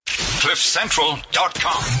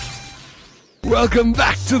CliffCentral.com. Welcome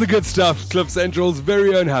back to the good stuff. Cliff Central's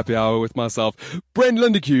very own happy hour with myself, Brent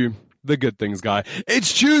Lindeque, the good things guy.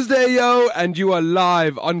 It's Tuesday, yo, and you are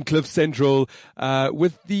live on Cliff Central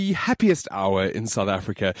with the happiest hour in South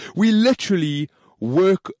Africa. We literally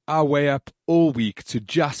work our way up all week to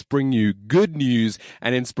just bring you good news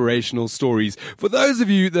and inspirational stories. For those of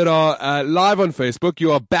you that are live on Facebook,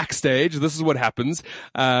 you are backstage. This is what happens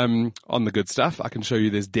on the good stuff. I can show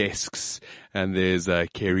you there's desks and there's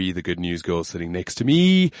Kerry, the good news girl, sitting next to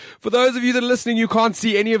me. For those of you that are listening, you can't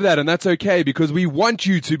see any of that, and that's okay because we want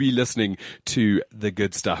you to be listening to the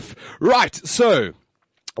good stuff. Right, so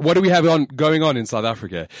what do we have going on in South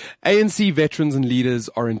Africa? ANC veterans and leaders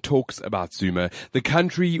are in talks about Zuma. The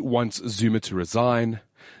country wants Zuma to resign.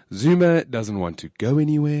 Zuma doesn't want to go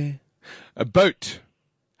anywhere. A boat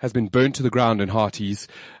has been burnt to the ground in Harties,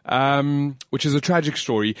 which is a tragic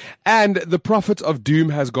story. And the prophet of doom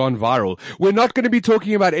has gone viral. We're not going to be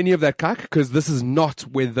talking about any of that cuck because this is not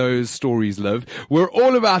where those stories live. We're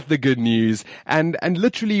all about the good news. And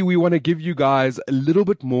literally we want to give you guys a little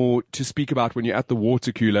bit more to speak about when you're at the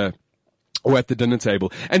water cooler or at the dinner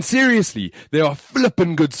table. And seriously, there are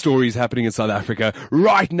flippin' good stories happening in South Africa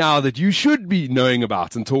right now that you should be knowing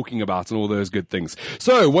about and talking about and all those good things.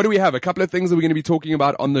 So what do we have? A couple of things that we're going to be talking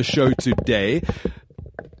about on the show today.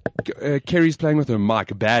 Kerry's playing with her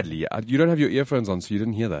mic badly. You don't have your earphones on, so you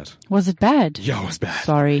didn't hear that. Was it bad? Yeah, it was bad.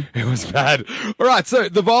 Sorry. It was bad. All right, so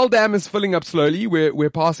the Vaal Dam is filling up slowly.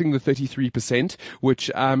 We're passing the 33%,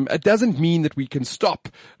 which it doesn't mean that we can stop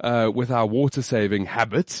with our water-saving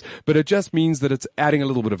habits, but it just means that it's adding a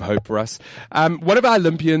little bit of hope for us. One of our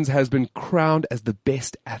Olympians has been crowned as the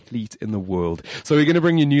best athlete in the world, so we're going to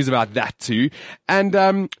bring you news about that too.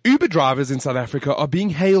 And Uber drivers in South Africa are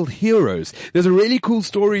being hailed heroes. There's a really cool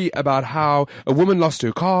story about how a woman lost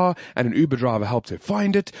her car and an Uber driver helped her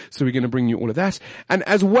find it. So we're going to bring you all of that. And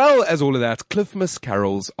as well as all of that, Cliffmas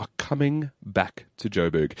carols are coming back to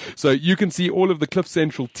Joburg. So you can see all of the Cliff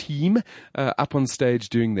Central team up on stage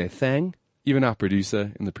doing their thing. Even our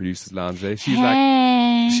producer in the producer's lounge there. She's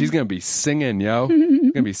she's going to be singing, yo.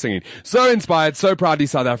 Going to be singing. So inspired, so proudly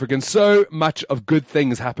South African, so much of good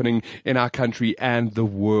things happening in our country and the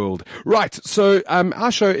world. Right. So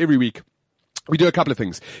our show every week, we do a couple of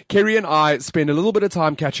things. Kerry and I spend a little bit of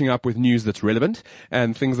time catching up with news that's relevant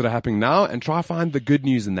and things that are happening now and try to find the good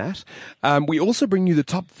news in that. We also bring you the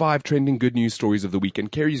top 5 trending good news stories of the week,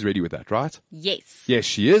 and Kerry's ready with that, right? Yes. Yes,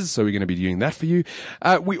 she is. So we're going to be doing that for you.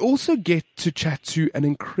 We also get to chat to an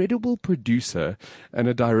incredible producer and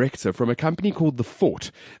a director from a company called The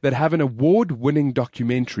Fort that have an award-winning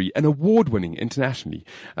documentary, and award-winning internationally,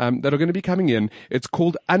 that are going to be coming in. It's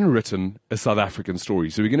called Unwritten, a South African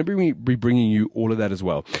story. So we're going to be bringing you all of that as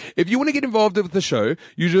well. If you want to get involved with the show,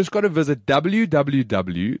 you just got to visit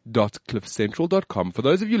www.cliffcentral.com. For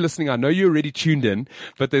those of you listening, I know you're already tuned in,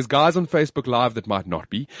 but there's guys on Facebook Live that might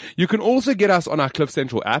not be. You can also get us on our Cliff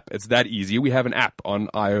Central app. It's that easy. We have an app on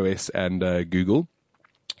iOS and Google.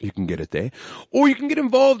 You can get it there. Or you can get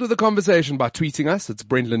involved with the conversation by tweeting us. It's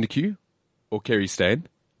Brent Lindeque or Kerry Stain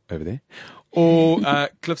over there. Or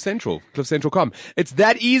Cliff Central, cliffcentral.com. It's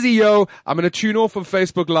that easy, yo. I'm going to tune off of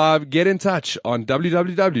Facebook Live. Get in touch on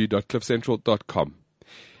www.cliffcentral.com.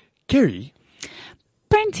 Kerry?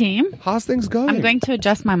 Brenty, How's things going? I'm going to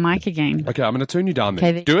adjust my mic again. Okay, I'm going to turn you down there.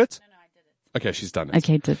 Okay, Do it? Okay, she's done it.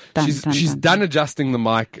 Okay, She's done adjusting the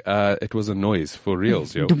mic. It was a noise for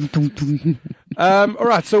reals, yo. All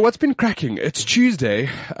right, so what's been cracking? It's Tuesday.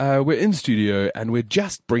 We're in studio and we're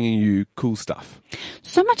just bringing you cool stuff.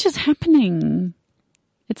 So much is happening.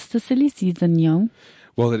 It's the silly season, yo.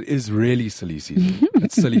 Well, it is really silly season.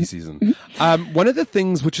 It's silly season. One of the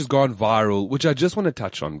things which has gone viral, which I just want to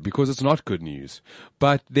touch on because it's not good news,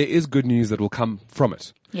 but there is good news that will come from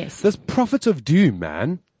it. Yes. This prophet of doom,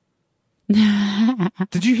 man.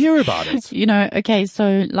 Did you hear about it? You know, okay,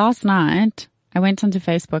 so last night I went onto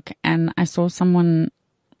Facebook and I saw someone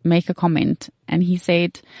make a comment and he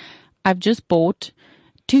said, I've just bought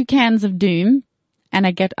 2 cans of Doom and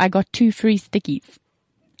I got 2 free stickies.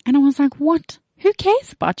 And I was like, what? Who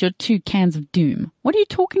cares about your 2 cans of Doom? What are you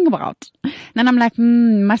talking about? And then I'm like,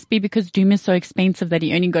 must be because Doom is so expensive that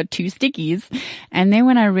he only got 2 stickies. And then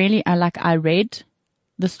when I read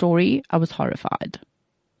the story, I was horrified.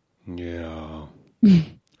 Yeah.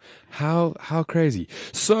 How crazy.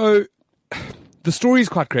 So the story is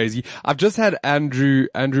quite crazy. I've just had Andrew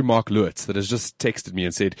Mark Lewitz that has just texted me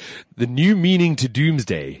and said, the new meaning to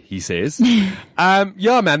doomsday, he says.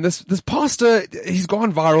 Yeah, man, this pastor, he's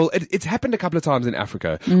gone viral. It's happened a couple of times in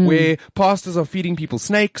Africa where pastors are feeding people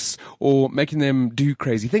snakes or making them do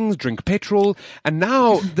crazy things, drink petrol. And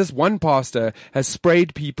now this one pastor has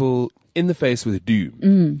sprayed people in the face with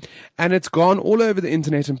doom. And it's gone all over the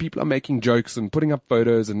internet and people are making jokes and putting up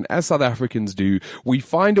photos. And as South Africans do, we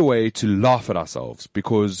find a way to laugh at ourselves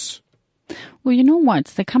because... Well, you know what?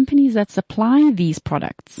 The companies that supply these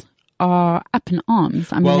products are up in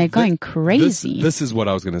arms. I mean, they're going crazy. This is what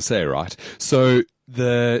I was going to say, right? So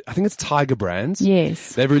I think it's Tiger Brands.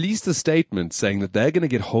 Yes. They've released a statement saying that they're going to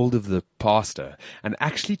get hold of the pastor and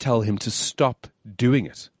actually tell him to stop doing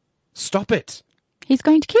it. Stop it. He's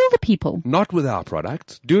going to kill the people. Not with our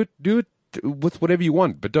product. Do it with whatever you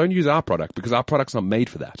want, but don't use our product because our product's not made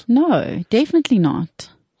for that. No, definitely not.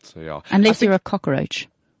 So yeah. Unless you're a cockroach.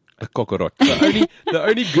 A cockroach.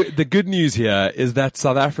 The good news here is that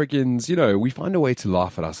South Africans, we find a way to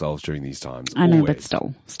laugh at ourselves during these times. I know, Always.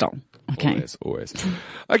 but still. Okay. Always.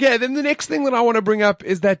 Okay, then the next thing that I want to bring up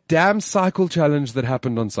is that damn cycle challenge that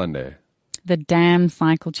happened on Sunday. The damn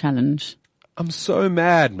cycle challenge. I'm so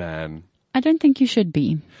mad, man. I don't think you should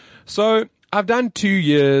be. So I've done 2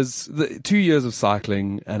 years of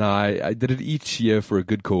cycling, and I did it each year for a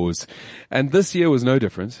good cause. And this year was no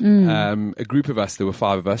different. A group of us, there were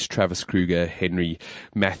 5 of us, Travis Kruger, Henry,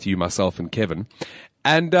 Matthew, myself, and Kevin.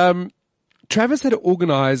 And Travis had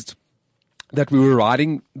organized that we were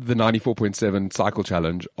riding the 94.7 cycle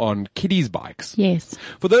challenge on kiddies bikes. Yes.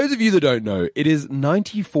 For those of you that don't know, it is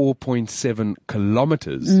 94.7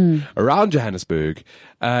 kilometers around Johannesburg.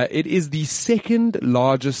 It is the second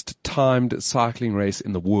largest timed cycling race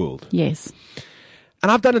in the world. Yes.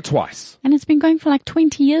 And I've done it twice. And it's been going for like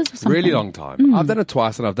 20 years or something. Really long time. I've done it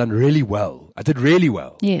twice and I've done really well. I did really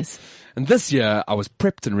well. Yes. And this year I was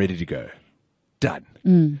prepped and ready to go.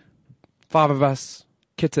 Done. 5 of us,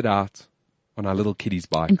 kitted out on our little kiddies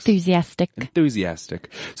bikes. Enthusiastic.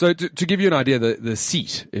 So to give you an idea, the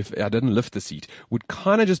seat, if I didn't lift the seat, would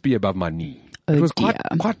kind of just be above my knee. Oh, it was dear.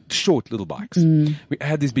 quite short little bikes. We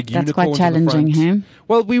had these big That's unicorns quite challenging, in the front. huh?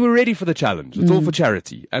 Well, we were ready for the challenge. It's all for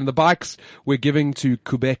charity. And the bikes we're giving to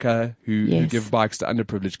Kubeka, who give bikes to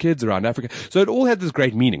underprivileged kids around Africa. So it all had this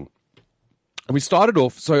great meaning. And we started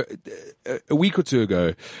off, so a week or two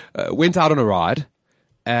ago, went out on a ride,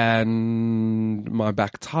 and my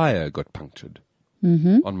back tire got punctured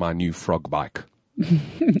on my new frog bike.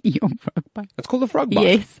 Your frog bike. It's called a frog bike.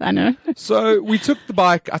 Yes, I know. So I took the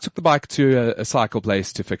bike to a cycle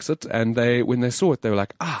place to fix it, and when they saw it, they were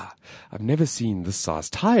like, I've never seen this size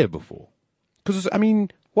tire before. Because, I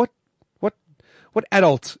mean, what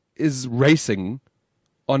adult is racing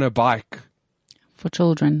on a bike? For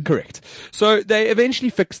children. Correct. So they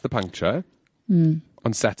eventually fixed the puncture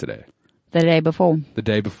on Saturday. The day before. The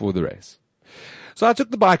day before the race. So I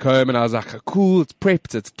took the bike home and I was like, cool, it's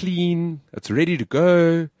prepped, it's clean, it's ready to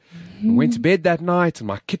go. I went to bed that night and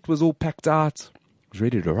my kit was all packed out. I was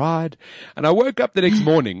ready to ride. And I woke up the next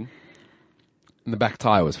morning and the back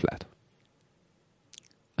tire was flat.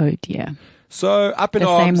 Oh dear. So up in the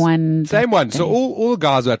arms. Same one. So all the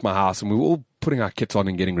guys were at my house and we were all putting our kits on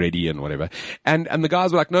and getting ready and whatever. And the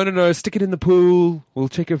guys were like, no, stick it in the pool. We'll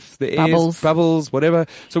check if the air's bubbles, whatever.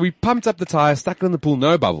 So we pumped up the tire, stuck it in the pool,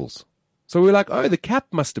 no bubbles. So we were like, the cap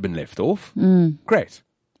must have been left off. Great.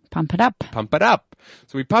 Pump it up.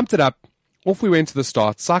 So we pumped it up. Off we went to the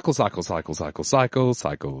start. Cycle, flat.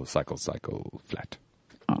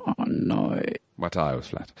 Oh no. My tire was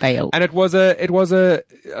flat. Fail. And it was a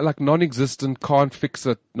like non-existent, can't fix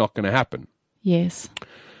it, not going to happen. Yes.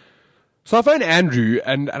 So I phoned Andrew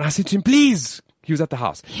and I said to him, please, he was at the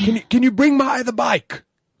house. Can you bring my other bike?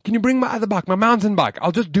 My mountain bike?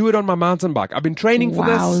 I'll just do it on my mountain bike. I've been training for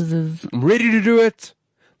this. I'm ready to do it.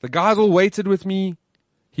 The guys all waited with me.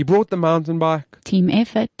 He brought the mountain bike. Team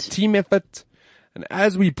effort. And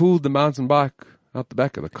as we pulled the mountain bike out the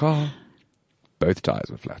back of the car, both tires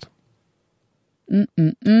were flat. So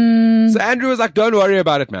Andrew was like, don't worry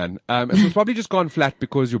about it, man. It was probably just gone flat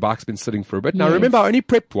because your bike's been sitting for a bit. Now remember, I only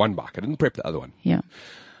prepped one bike. I didn't prep the other one. Yeah.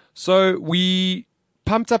 So we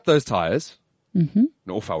pumped up those tires and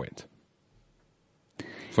off I went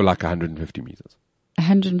for like 150 meters.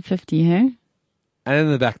 150, huh? And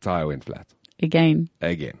then the back tire went flat. Again.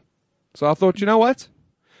 So I thought, you know what?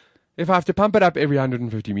 If I have to pump it up every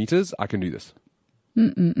 150 meters, I can do this.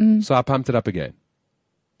 So I pumped it up again.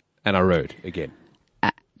 And I rode again.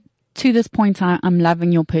 To this point, I'm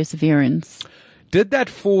loving your perseverance. Did that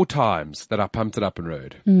 4 times that I pumped it up and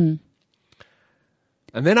rode. And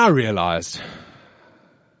then I realized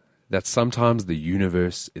that sometimes the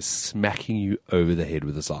universe is smacking you over the head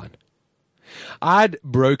with a sign. I'd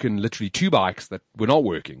broken literally 2 bikes that were not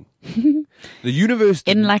working. The universe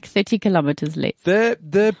In like 30 kilometers left.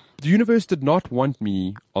 the universe did not want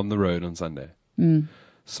me on the road on Sunday.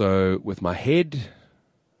 So with my head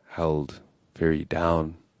held very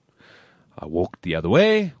down, I walked the other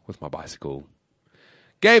way with my bicycle,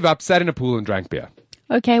 gave up, sat in a pool and drank beer.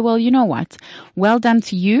 Okay, well, you know what? Well done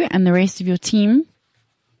to you and the rest of your team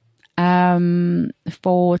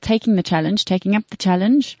for taking up the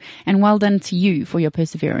challenge, and well done to you for your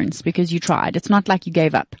perseverance, because you tried. It's not like you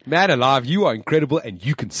gave up. Man alive, you are incredible and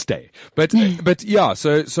you can stay. But yeah,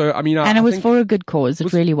 so I mean, And it I was think for a good cause.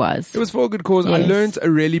 It really was. it was for a good cause. I Yes. learned a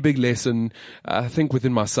really big lesson, I think,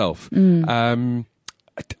 within myself. I'm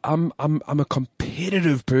a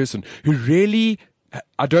competitive person who really,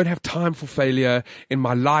 I don't have time for failure in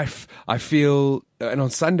my life. I feel, and on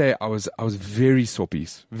Sunday I was very sore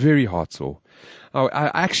piece, very heart sore.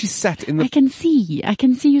 I actually sat in I can see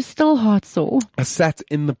you still heart sore. I sat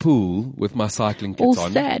in the pool with my cycling kit All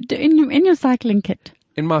on. sad in your cycling kit.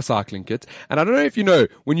 In my cycling kit. And I don't know if you know,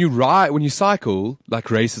 when you cycle,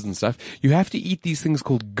 like races and stuff, you have to eat these things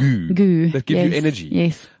called goo. That give you Yes, energy.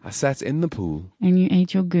 yes. I sat in the pool And you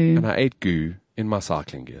ate your goo. and I ate goo in my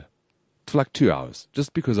cycling gear for like 2 hours,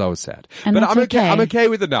 just because I was sad. And But that's I'm okay. okay. I'm okay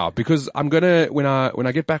with it now, because I'm gonna, when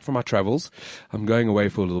I get back from my travels, I'm going away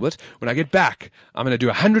for a little bit. When I get back, I'm gonna do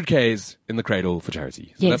 100 Ks in the cradle for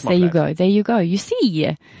charity. So Yes, that's my there you plan. go. There you go. You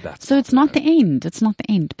see. That's So my it's not the end. It's not the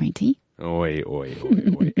end, Brenty. Oi.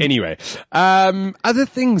 Anyway, other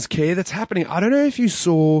things, Kay, that's happening. I don't know if you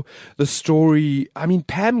saw the story. I mean,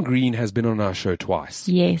 Pam Green has been on our show twice.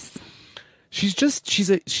 Yes. She's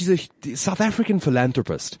a South African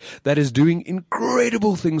philanthropist that is doing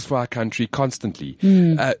incredible things for our country constantly.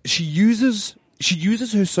 She uses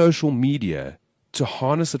her social media to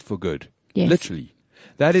harness it for good. Yes. Literally.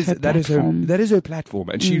 That is platform. her platform,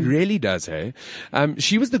 and she really does. Hey,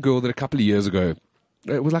 she was the girl that a couple of years ago,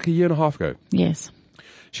 it was like a year and a half ago, Yes.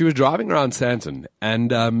 she was driving around Sandton, and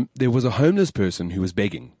there was a homeless person who was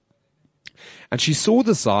begging. And she saw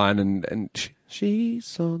the sign, and she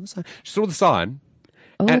saw the sign. She saw the sign,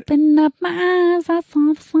 Open up my eyes, I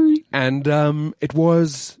saw the sign. and it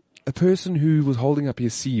was a person who was holding up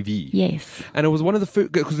his CV. Yes. And it was one of the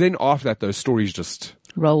first, because then after that, those stories just...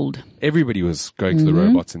 Rolled. Everybody was going to the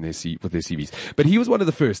robots in with their CVs. But he was one of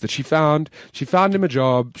the first that she found. She found him a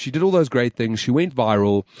job. She did all those great things. She went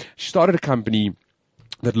viral. She started a company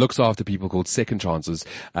that looks after people called Second Chances,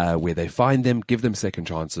 where they find them, give them second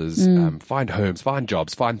chances, find homes, find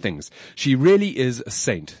jobs, find things. She really is a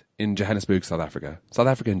saint in Johannesburg, South Africa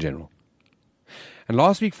in general. And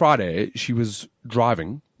last week, Friday, she was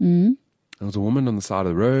driving. There was a woman on the side of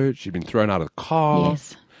the road. She'd been thrown out of the car.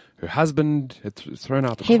 Yes. Her husband had thrown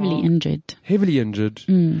out the Heavily car. injured. Heavily injured.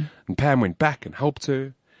 And Pam went back and helped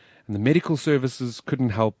her. And the medical services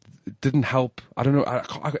didn't help. I don't know.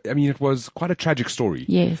 I mean, it was quite a tragic story.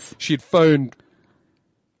 Yes. She had phoned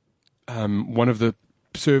one of the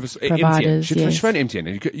service Providers, MTN. She yes. phoned MTN.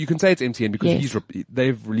 And you can say it's MTN because Yes.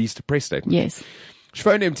 they've released a press statement. Yes. She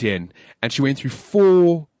phoned MTN and she went through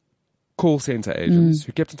 4 call center agents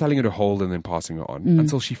who kept on telling her to hold and then passing her on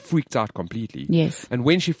until she freaked out completely. Yes. And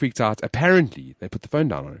when she freaked out, apparently they put the phone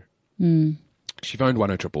down on her. She phoned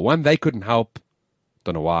 10111. They couldn't help.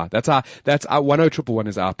 Don't know why. That's our 10111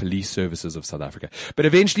 is our police services of South Africa. But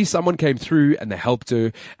eventually someone came through and they helped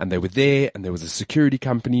her and they were there and there was a security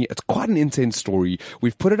company. It's quite an intense story.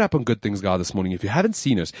 We've put it up on Good Things Guy this morning. If you haven't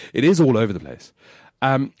seen it, it is all over the place.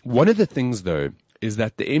 One of the things though is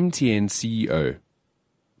that the MTN CEO,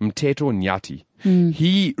 Mteto Nyati,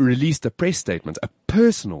 he released a press statement, a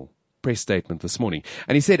personal press statement this morning.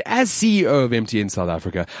 And he said, as CEO of MTN South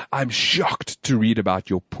Africa, I'm shocked to read about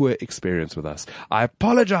your poor experience with us. I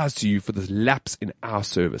apologize to you for this lapse in our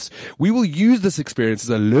service. We will use this experience as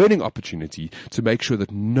a learning opportunity to make sure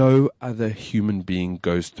that no other human being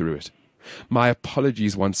goes through it. My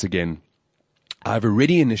apologies once again. I've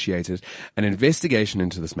already initiated an investigation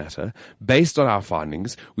into this matter. Based on our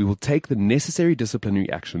findings, we will take the necessary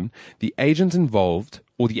disciplinary action. The agent involved,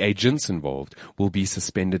 or the agents involved, will be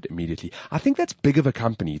suspended immediately. I think that's big of a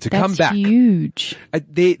company to come back. That's huge.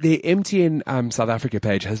 Their MTN South Africa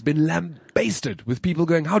page has been lambasted with people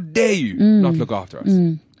going, how dare you not look after us?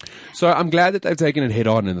 So I'm glad that they've taken it head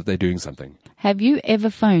on and that they're doing something. Have you ever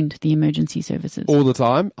phoned the emergency services? All the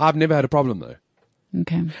time. I've never had a problem though.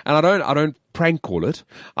 Okay. And I don't prank call it.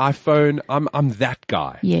 I phone, I'm that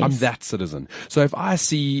guy. Yes. I'm that citizen. So if I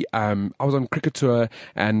see, I was on cricket tour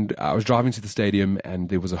and I was driving to the stadium and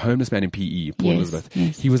there was a homeless man in PE, Port Yes, Elizabeth.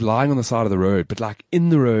 yes. He was lying on the side of the road, but like in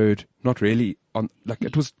the road, not really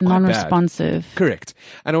it was quite bad. Non-responsive. Correct.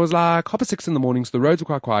 And it was like 6:30 in the morning, so the roads were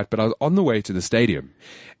quite quiet, but I was on the way to the stadium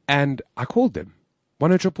and I called them,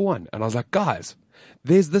 10111, and I was like, guys,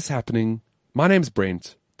 there's this happening. My name's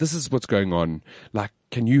Brent. This is what's going on. Like,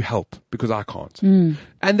 can you help? Because I can't. And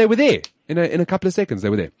they were there in a couple of seconds. They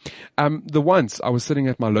were there. Once I was sitting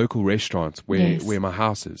at my local restaurant where my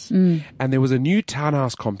house is, and there was a new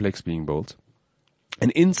townhouse complex being built. And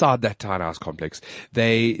inside that townhouse complex,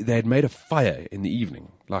 they had made a fire in the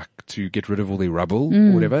evening, like to get rid of all their rubble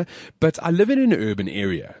or whatever. But I live in an urban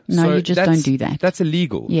area. No, so you just don't do that. That's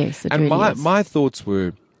illegal. Yes, it and really is. my thoughts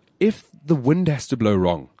were, if the wind has to blow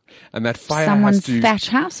wrong and that fire Someone's has to... thatch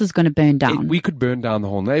house is going to burn down. we could burn down the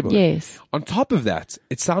whole neighborhood. Yes. On top of that,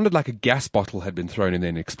 it sounded like a gas bottle had been thrown in there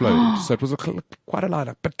and exploded. So it was quite a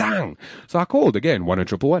loud ba-dang. So I called again,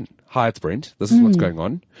 10111. Hi, it's Brent. This is what's going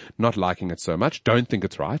on. Not liking it so much. Don't think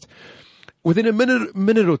it's right. Within a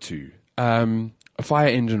minute or two, a fire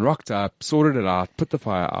engine rocked up, sorted it out, put the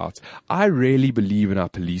fire out. I really believe in our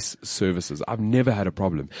police services. I've never had a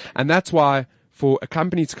problem. And that's why for a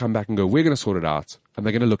company to come back and go, we're going to sort it out, and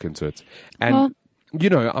they're going to look into it. And,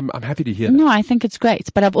 I'm happy to hear that. No, I think it's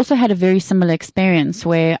great. But I've also had a very similar experience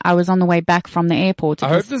where I was on the way back from the airport. I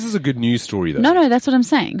hope this is a good news story, though. No, that's what I'm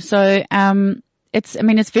saying. So,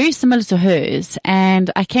 it's very similar to hers. And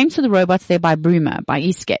I came to the robots there by Bruma, by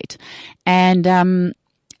Eastgate. And,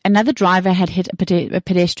 another driver had hit a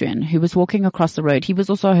pedestrian who was walking across the road. He was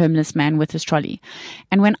also a homeless man with his trolley.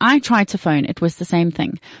 And when I tried to phone, it was the same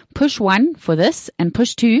thing. Push 1 for this and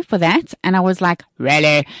push 2 for that. And I was like,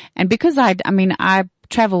 really? And because I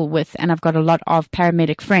travel with, and I've got a lot of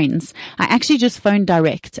paramedic friends, I actually just phoned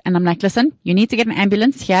direct and I'm like, listen, you need to get an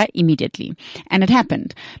ambulance here immediately. And it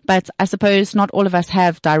happened. But I suppose not all of us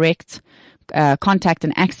have direct contact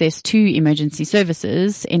and access to emergency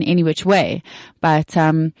services in any which way. But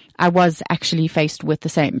I was actually faced with the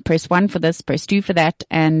same. Press 1 for this, press 2 for that,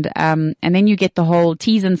 and then you get the whole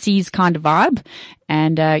T's and C's kind of vibe,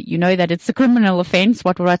 and you know that it's a criminal offense,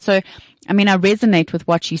 what will right. So, I resonate with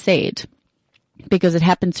what she said, because it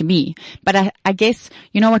happened to me. But I guess,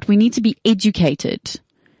 you know what, we need to be educated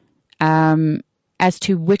as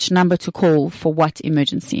to which number to call for what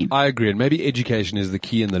emergency. I agree. And maybe education is the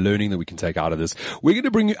key and the learning that we can take out of this. We're going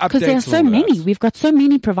to bring you updates. Because there are so many. We've got so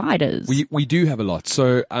many providers. We do have a lot.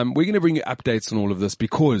 So, we're going to bring you updates on all of this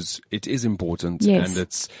because it is important. Yes. And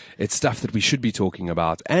it's stuff that we should be talking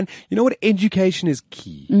about. And you know what? Education is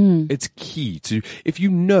key. It's key to, if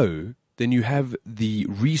you know, then you have the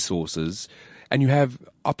resources and you have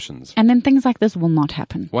options. And then things like this will not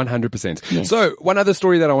happen. 100%. Yes. So one other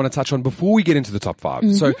story that I want to touch on before we get into the top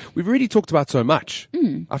 5. So we've already talked about so much.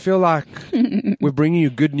 I feel like we're bringing you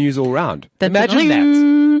good news all round. Imagine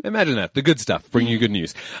that. The good stuff, bringing you good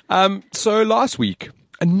news. So last week,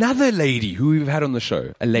 another lady who we've had on the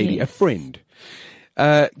show, a friend,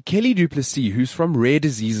 Kelly Duplessis, who's from Rare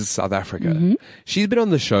Diseases South Africa. She's been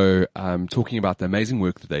on the show talking about the amazing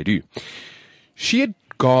work that they do. She had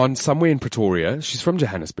gone somewhere in Pretoria. She's from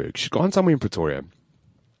Johannesburg. She'd gone somewhere in Pretoria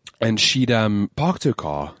and she'd parked her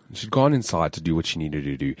car. She'd gone inside to do what she needed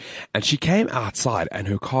to do. And she came outside and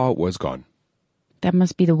her car was gone. That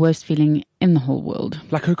must be the worst feeling in the whole world.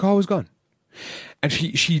 Like, her car was gone. And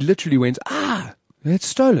she literally went, it's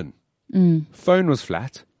stolen. Phone was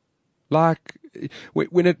flat. Like,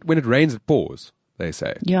 when it rains, it pours, they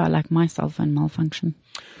say. Yeah, like my cell phone malfunction.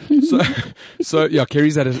 So yeah,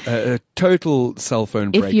 Kerry's had a total cell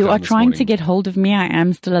phone breakdown. If you are this trying morning. to get hold of me, I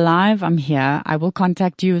am still alive. I'm here. I will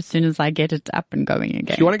contact you as soon as I get it up and going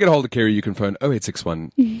again. If you want to get a hold of Kerry, you can phone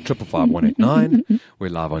 0861 555 189. We're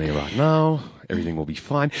live on here right now. Everything will be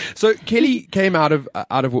fine. So Kelly came out of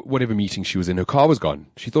whatever meeting she was in. Her car was gone.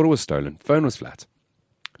 She thought it was stolen. Phone was flat.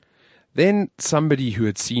 Then somebody who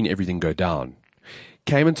had seen everything go down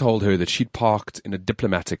came and told her that she'd parked in a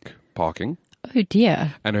diplomatic parking. Oh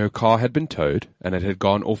dear. And her car had been towed and it had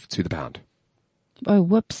gone off to the pound. Oh,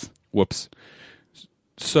 whoops.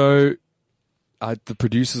 So the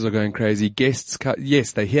producers are going crazy. Guests,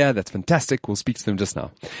 yes, they're here. That's fantastic. We'll speak to them just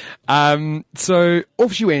now. So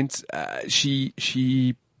off she went.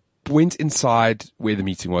 She went inside where the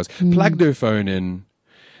meeting was, plugged her phone in.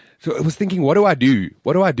 So I was thinking, what do I do?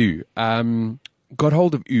 Got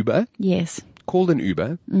hold of Uber. Yes. Called an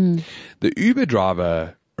Uber. The Uber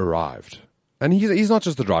driver arrived. And he's not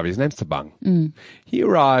just the driver. His name's Tabang. He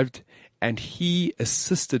arrived and he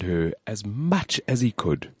assisted her as much as he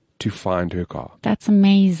could to find her car. That's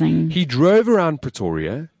amazing. He drove around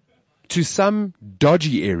Pretoria to some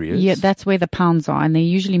dodgy areas. Yeah, that's where the pounds are, and they're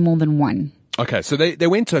usually more than one. Okay, so they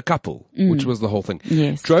went to a couple, which was the whole thing.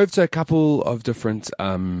 Yes. Drove to a couple of different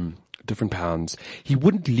pounds. He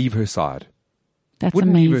wouldn't leave her side. That's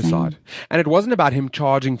Wouldn't leave her amazing. side. And it wasn't about him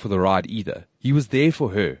charging for the ride either. He was there for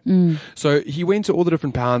her. So he went to all the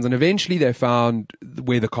different pounds, and eventually they found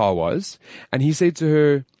where the car was. And he said to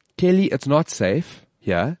her, Kelly, it's not safe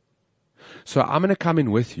here. So I'm going to come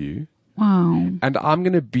in with you, Wow. and I'm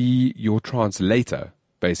going to be your translator,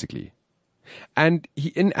 basically. And he,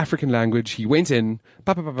 in African language, he went in,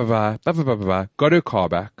 got her car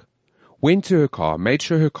back, went to her car, made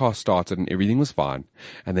sure her car started and everything was fine,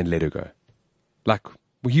 and then let her go. Like,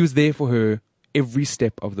 he was there for her every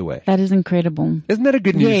step of the way. That is incredible. Isn't that a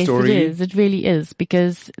good news story? Yes, it is. It really is,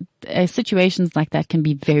 because situations like that can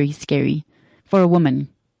be very scary for a woman.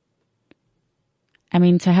 I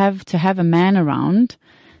mean, to have a man around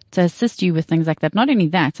to assist you with things like that. Not only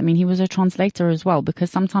that, I mean, he was a translator as well,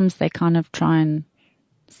 because sometimes they kind of try and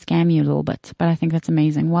scam you a little bit. But I think that's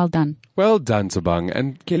amazing. Well done. Well done, Tabang.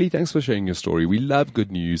 And Kelly, thanks for sharing your story. We love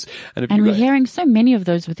good news. And if And you we're guys, hearing so many of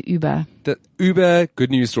those with Uber. the Uber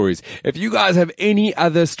good news stories. If you guys have any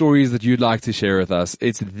other stories that you'd like to share with us,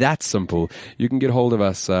 it's that simple. You can get hold of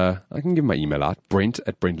us. I can give my email out,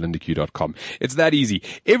 brent@brentlindeq.com. It's that easy.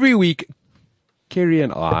 Every week, Kerry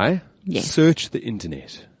and I search the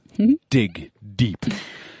internet, dig deep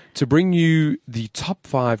to bring you the top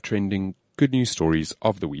 5 trending good news stories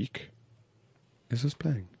of the week. Is this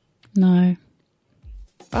playing? No.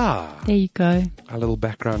 Ah. There you go. Our little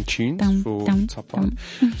background tunes Dum, for dum, top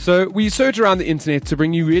 5. So we search around the internet to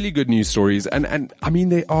bring you really good news stories. And I mean,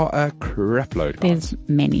 there are a crap load, guys. There's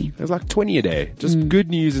many. There's like 20 a day. Just good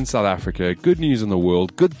news in South Africa, good news in the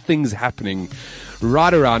world, good things happening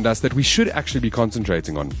right around us that we should actually be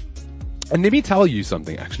concentrating on. And let me tell you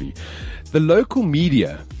something, actually. The local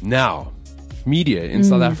media in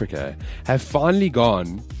South Africa have finally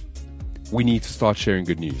gone, we need to start sharing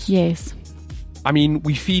good news. Yes. I mean,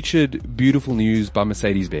 we featured beautiful news by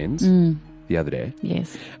Mercedes-Benz the other day.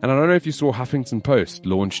 Yes. And I don't know if you saw Huffington Post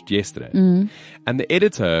launched yesterday. And the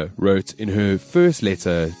editor wrote in her first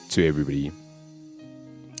letter to everybody,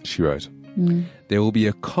 she wrote, there will be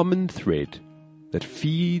a common thread that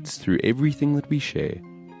feeds through everything that we share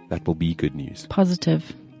that will be good news.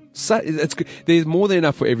 Positive. So it's good. There's more than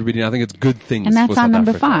enough for everybody, and I think it's good things. And that's for our South number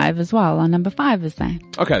Africa. 5 as well. Our number 5 is that.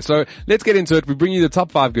 Okay, so let's get into it. We bring you the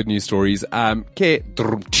top 5 good news stories. What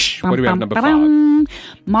do we have number 5?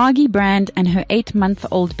 Margie Brand and her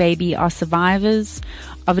 8-month-old baby are survivors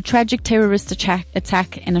of a tragic terrorist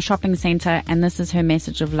attack in a shopping center, and this is her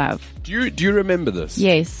message of love. Do you remember this?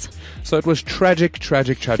 Yes. So it was tragic. I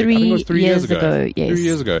think it was 3 years ago. Yes. 3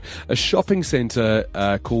 years ago. A shopping center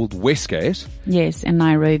called Westgate Yes, in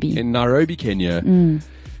Nairobi. in Nairobi, Kenya,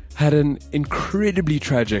 had an incredibly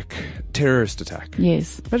tragic terrorist attack.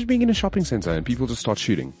 Yes. Imagine being in a shopping center and people just start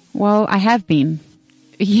shooting. Well, I have been.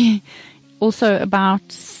 Yeah. Also,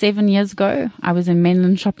 about 7 years ago, I was in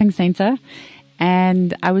Menlyn Shopping Center,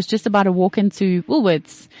 and I was just about to walk into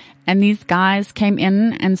Woolworths, and these guys came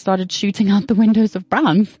in and started shooting out the windows of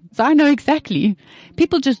Browns. So I know exactly.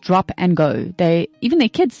 People just drop and go. Even their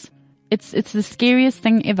kids. It's the scariest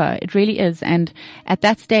thing ever. It really is. And at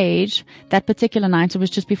that stage, that particular night, it was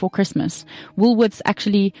just before Christmas, Woolworths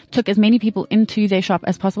actually took as many people into their shop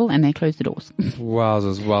as possible, and they closed the doors.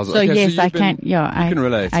 Wowzers. So Okay, yes, so I can. Yeah, I can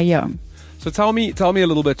relate. Yeah. So tell me a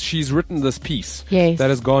little bit. She's written this piece Yes. that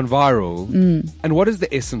has gone viral. And what is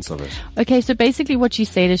the essence of it? Okay, so basically what she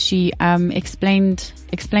said is she explained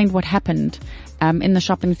what happened in the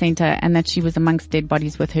shopping center, and that she was amongst dead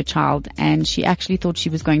bodies with her child, and she actually thought she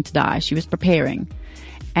was going to die. She was preparing.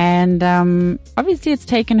 And obviously it's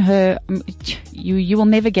taken her, you will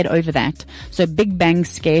never get over that. So big bangs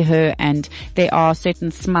scare her, and there are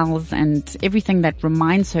certain smells and everything that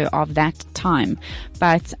reminds her of that time.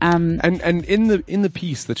 But And in the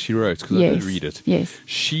piece that she wrote, because I didn't read it, yes.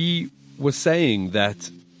 she was saying that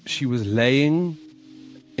she was laying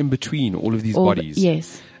in between all of these bodies.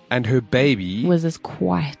 Yes. And her baby Was as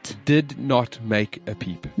quiet. did not make a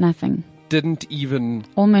peep. Nothing. Didn't even.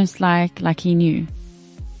 Almost like he knew.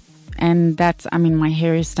 And that's, I mean, my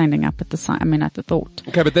hair is standing up at the at the thought.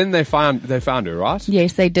 Okay, but then they found her, right?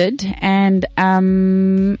 Yes, they did. And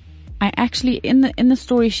I actually, in the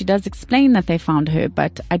story, she does explain that they found her,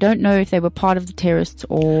 but I don't know if they were part of the terrorists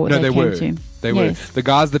or No, they they came were. to. They Yes. were. The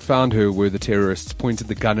guys that found her were the terrorists, pointed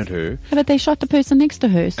the gun at her, Yeah, but they shot the person next to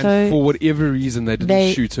her, so and for whatever reason they didn't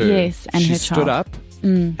They- shoot her. yes, and she her stood child. up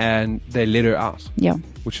and they let her out. yeah.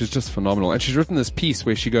 Which is just phenomenal. And she's written this piece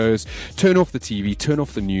where she goes, turn off the TV, turn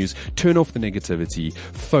off the news, turn off the negativity,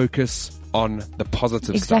 focus on the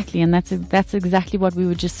positive stuff. Exactly, and that's exactly what we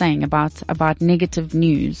were just saying about negative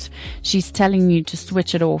news. She's telling you to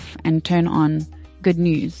switch it off and turn on good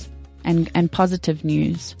news. and positive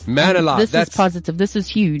news. Man alive. This is positive. This is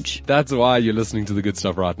huge. That's why you're listening to the good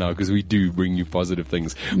stuff right now, because we do bring you positive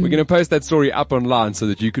things. We're going to post that story up online so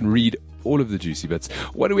that you can read all of the juicy bits.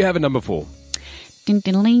 What do we have at number 4? Ding,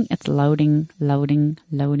 ding, ding. It's loading.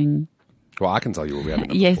 Well, I can tell you what we have at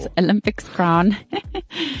number 4. Yes, Olympics crown.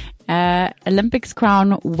 Olympics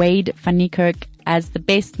crown Wade van Niekerk as the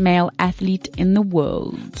best male athlete in the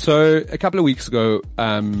world. So a couple of weeks ago,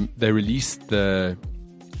 they released the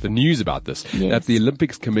news about this, that the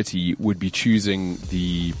Olympics committee would be choosing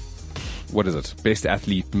the, best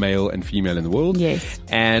athlete, male and female in the world. Yes.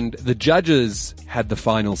 And the judges had the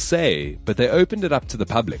final say, but they opened it up to the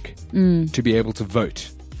public to be able to vote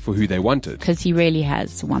for who they wanted. Because he really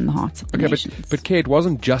has won the hearts of the nations. But Kay, it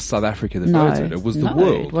wasn't just South Africa that voted. It was the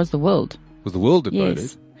world. It was the world. It was the world that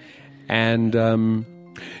voted. And,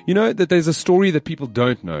 you know, that there's a story that people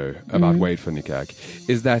don't know about Wade van Niekerk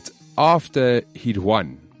is that after he'd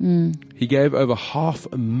won, he gave over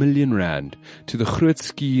R500,000 to the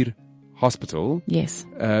Grootskier Hospital. Yes.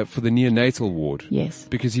 For the neonatal ward. Yes.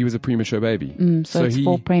 Because he was a premature baby. So it's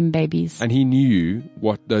for prem babies. And he knew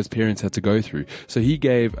what those parents had to go through. So he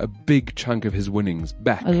gave a big chunk of his winnings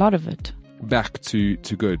back. A lot of it. Back to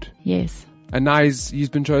good. Yes. And now he's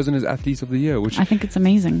been chosen as Athlete of the Year, which I think it's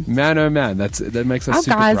amazing. Man, oh man, that makes us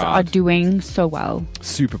super proud. Our guys are doing so well.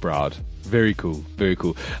 Super proud. Very cool. Very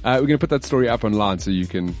cool. We're going to put that story up online so you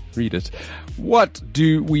can read it. What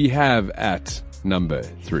do we have at number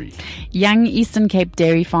 3? Young Eastern Cape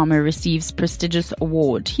dairy farmer receives prestigious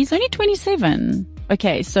award. He's only 27.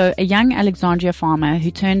 Okay, so a young Alexandria farmer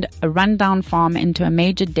who turned a rundown farm into a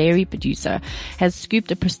major dairy producer has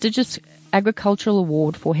scooped a prestigious agricultural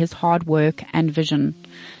award for his hard work and vision.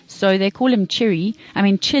 So they call him Chili.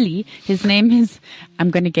 His name is,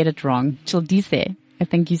 I'm going to get it wrong, Childise. I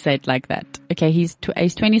think you say it like that. Okay, he's a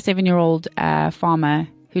 27-year-old farmer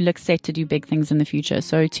who looks set to do big things in the future.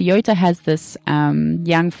 So Toyota has this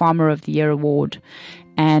Young Farmer of the Year award,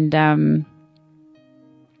 and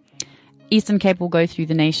Eastern Cape will go through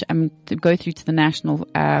the national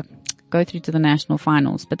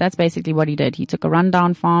finals. But that's basically what he did. He took a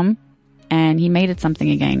rundown farm and he made it something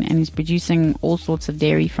again, and he's producing all sorts of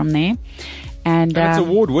dairy from there. And it's an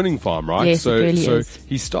award-winning farm, right? Yes, it really is.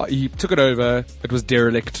 He took it over. It was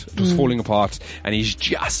derelict. It was falling apart, and he's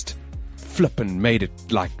just flippin' made it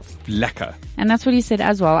like lekker. And that's what he said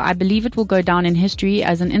as well. I believe it will go down in history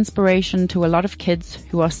as an inspiration to a lot of kids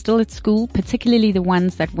who are still at school, particularly the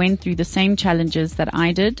ones that went through the same challenges that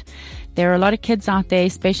I did. There are a lot of kids out there,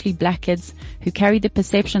 especially black kids, who carry the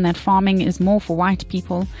perception that farming is more for white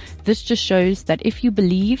people. This just shows that if you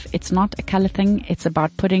believe, it's not a color thing, it's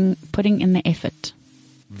about putting in the effort.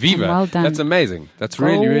 Viva. Well done. That's amazing. That's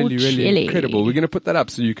really, really, really Chile. incredible. We're going to put that up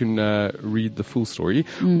so you can read the full story.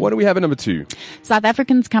 What do we have at number 2? South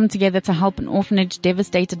Africans come together to help an orphanage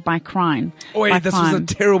devastated by crime. Was a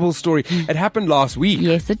terrible story. It happened last week.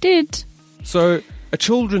 Yes, it did. So a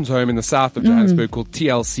children's home in the south of Johannesburg called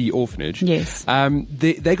TLC Orphanage. Yes.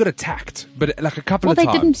 They got attacked, but like a couple of times.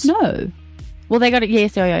 times. Well, they didn't know. Well, they got it.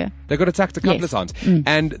 Yes, yeah. They got attacked a couple of times.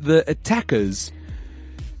 And the attackers,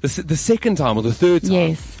 the second time or the third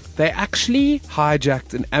time, they actually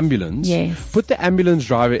hijacked an ambulance, put the ambulance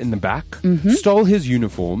driver in the back, stole his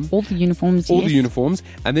uniform. All the uniforms,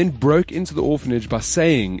 and then broke into the orphanage by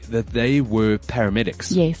saying that they were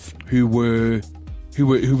paramedics. Yes. Who were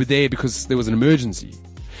there because there was an emergency.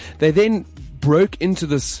 They then broke into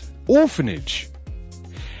this orphanage,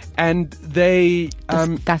 and they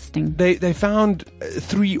disgusting. They found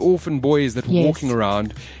 3 orphan boys that were walking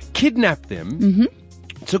around, kidnapped them,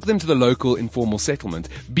 took them to the local informal settlement,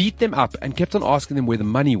 beat them up, and kept on asking them where the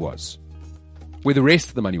money was, where the rest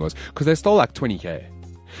of the money was, because they stole like 20K.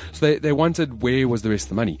 So they wanted where was the rest of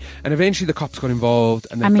the money. And eventually the cops got involved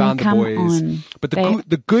and they found the boys. But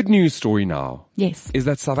the good news story now is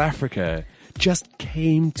that South Africa just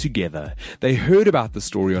came together. They heard about the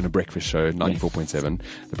story on a breakfast show, 94.7,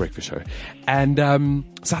 The Breakfast Show. And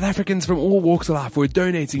South Africans from all walks of life were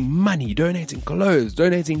donating money, donating clothes,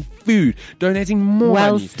 donating food, donating more money.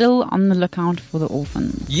 Well, still on the lookout for the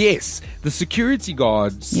orphans. Yes. The security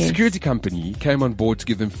guards, security company came on board to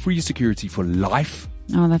give them free security for life.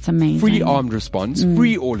 Oh, that's amazing. Free armed response,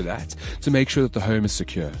 free all of that, to make sure that the home is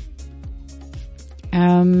secure.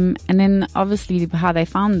 And then obviously how they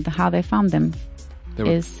found them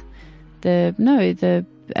they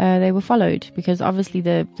were followed, because obviously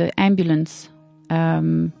the ambulance,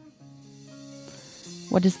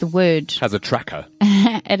 what is the word? Has a tracker.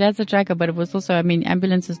 It has a tracker, but it was also,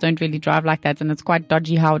 ambulances don't really drive like that, and it's quite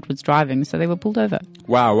dodgy how it was driving, so they were pulled over.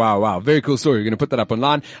 Wow. Very cool story. We're going to put that up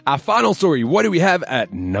online. Our final story, what do we have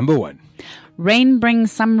at number 1? Rain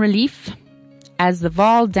brings some relief as the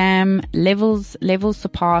Vaal Dam levels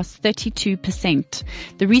surpass 32%.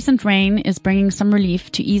 The recent rain is bringing some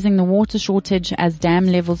relief to easing the water shortage as dam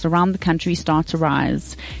levels around the country start to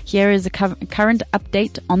rise. Here is a current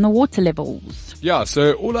update on the water levels. Yeah,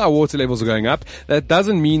 so all our water levels are going up. That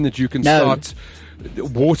doesn't mean that you can start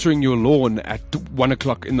watering your lawn at 1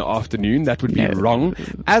 o'clock in the afternoon. That would be wrong.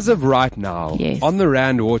 As of right now, on the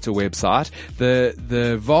Rand Water website,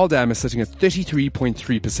 the Vaal Dam is sitting at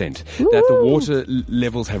 33.3%. That the water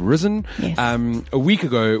levels have risen. Yes. A week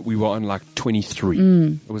ago, we were on like 23.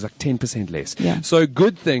 It was like 10% less. Yeah. So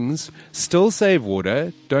good things. Still save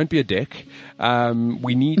water. Don't be a dick.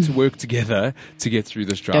 We need to work together to get through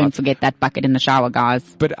this drought. Don't forget that bucket in the shower, guys.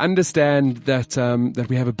 But understand that that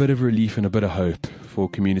we have a bit of relief and a bit of hope for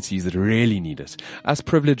communities that really need it. Us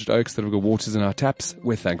privileged oaks that have got waters in our taps,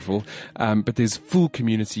 we're thankful. But there's full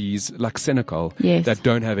communities like Senekal that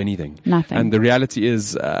don't have anything. Nothing. And the reality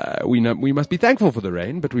is, we must be thankful for the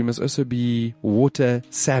rain, but we must also be water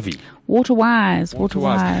savvy. Water wise. So we're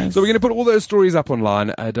going to put all those stories up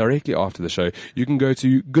online directly after the show. You can go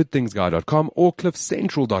to goodthingsguy.com or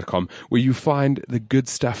cliffcentral.com where you find the good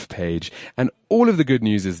stuff page, and all of the good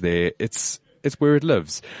news is there. It's where it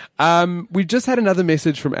lives. We've just had another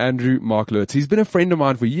message from Andrew Mark Lewitz. He's been a friend of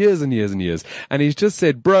mine for years and years and years, and he's just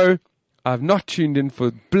said, bro, I've not tuned in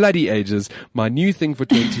for bloody ages. My new thing for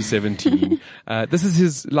 2017. This is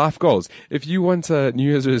his life goals. If you want a New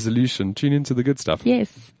Year's resolution, tune into the good stuff.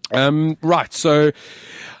 Yes. Right. So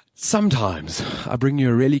sometimes I bring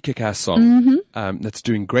you a really kick-ass song that's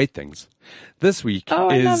doing great things. This week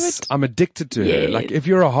I'm addicted to her. Like if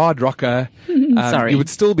you're a hard rocker, you would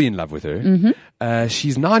still be in love with her.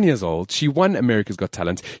 She's 9 years old. She won America's Got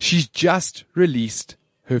Talent. She's just released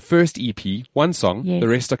her first EP, one song. The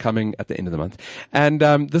rest are coming at the end of the month. And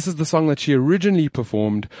this is the song that she originally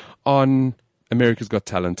performed on America's Got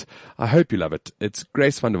Talent. I hope you love it. It's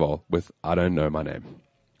Grace van der Waal with I Don't Know My Name.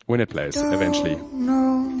 When it plays, eventually. Don't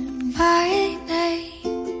know my name.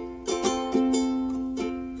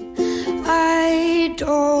 I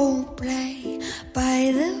don't play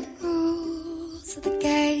by the rules of the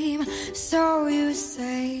game. So you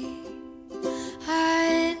say,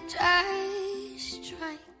 and I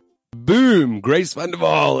strike. Boom! Grace van der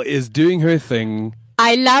Waal is doing her thing.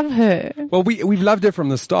 I love her. Well, we've loved her from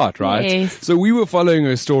the start, right? Yes. So we were following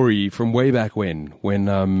her story from way back when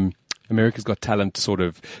America's Got Talent sort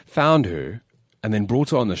of found her and then brought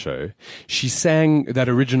her on the show. She sang that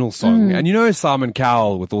original song. And you know Simon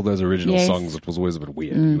Cowell with all those original songs, it was always a bit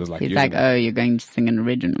weird. It was like, he's like, you're going to sing an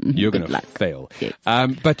original. You're going to fail. Yes.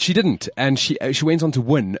 But she didn't. And she went on to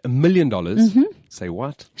win $1 million. Say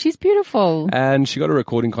what? She's beautiful. And she got a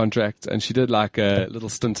recording contract and she did like a little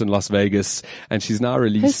stint in Las Vegas and she's now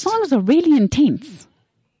released. Her songs are really intense.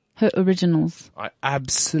 Her originals. I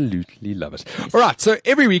absolutely love it. All right. So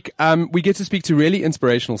every week, we get to speak to really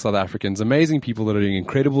inspirational South Africans, amazing people that are doing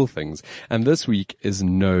incredible things. And this week is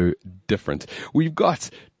no different. We've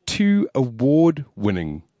got 2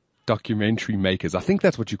 award-winning documentary makers. I think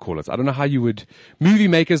that's what you call it. I don't know how you would. Movie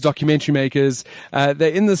makers, documentary makers. They're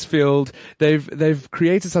in this field. They've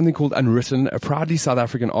created something called Unwritten, a proudly South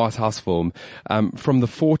African art house film, from the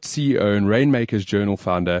Fort CEO and Rainmakers Journal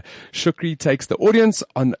founder. Shukri takes the audience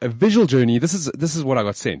on a visual journey. This is what I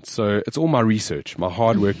got sent. So it's all my research, my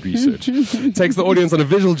hard work research. Takes the audience on a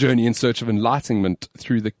visual journey in search of enlightenment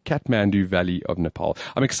through the Kathmandu Valley of Nepal.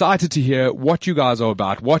 I'm excited to hear what you guys are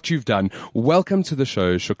about, what you've done. Welcome to the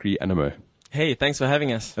show, Shukri and Amo. Hey, thanks for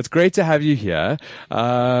having us. It's great to have you here.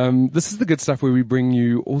 This is the good stuff where we bring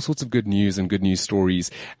you all sorts of good news and good news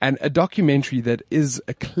stories. And a documentary that is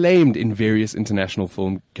acclaimed in various international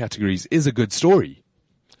film categories is a good story.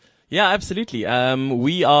 Yeah, absolutely.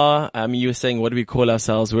 We are, you were saying, what do we call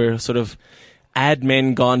ourselves? We're sort of ad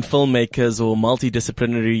men gone filmmakers or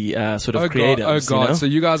multidisciplinary sort of creators. Oh God! You know? So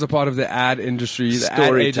you guys are part of the ad industry, the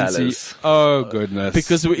ad agency. Oh goodness!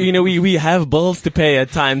 Because we have bills to pay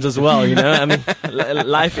at times as well. You know, I mean,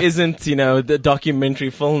 life isn't the documentary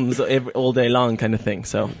films all day long kind of thing.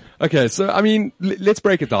 So okay, so I mean, let's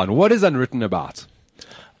break it down. What is Unwritten about?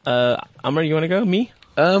 Amar, you want to go? Me?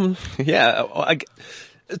 Yeah,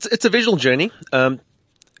 it's a visual journey.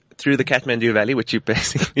 Through the Kathmandu Valley, which you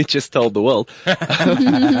basically just told the world.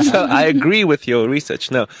 So I agree with your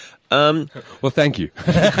research. No. Well, thank you.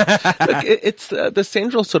 Look, it's the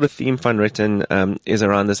central sort of theme for Unwritten is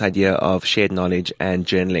around this idea of shared knowledge and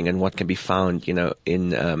journaling and what can be found, in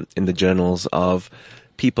the journals of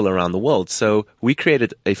people around the world. So we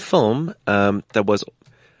created a film that was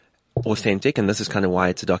authentic, and this is kind of why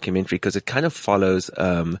it's a documentary, because it kind of follows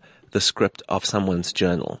the script of someone's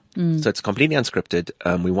journal. So it's completely unscripted.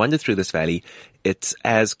 We wander through this valley. It's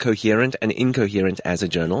as coherent and incoherent as a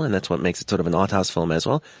journal, and that's what makes it sort of an art house film as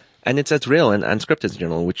well. And it's as real and unscripted as a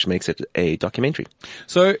journal, which makes it a documentary.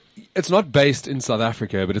 So it's not based in South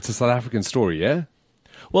Africa, but it's a South African story, yeah?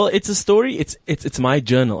 Well, it's a story. It's my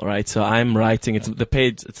journal, right? So I'm writing.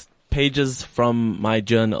 It's pages from my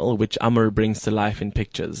journal, which Amr brings to life in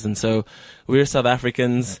pictures. And so we're South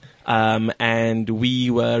Africans, and we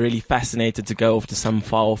were really fascinated to go off to some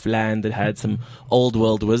far off land that had some old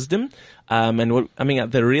world wisdom.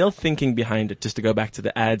 The real thinking behind it, just to go back to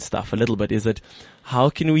the ad stuff a little bit, is that how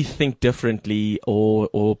can we think differently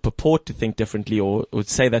or purport to think differently or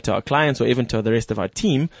say that to our clients or even to the rest of our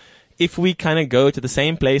team if we kind of go to the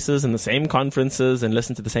same places and the same conferences and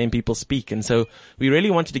listen to the same people speak. And so we really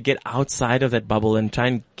wanted to get outside of that bubble and try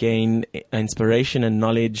and gain inspiration and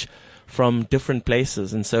knowledge from different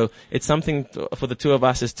places. And so it's something for the two of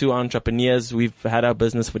us as two entrepreneurs. We've had our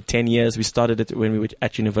business for 10 years. We started it when we were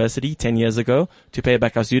at university 10 years ago to pay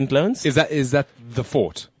back our student loans. Is that the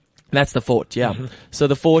Fort? That's the Fort, yeah. Mm-hmm. So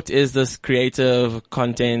the Fort is this creative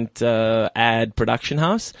content ad production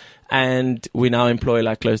house. And we now employ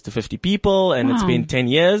like close to 50 people, and It's been 10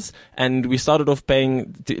 years. And we started off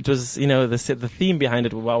paying, it was, the theme behind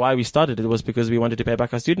it, why we started it was because we wanted to pay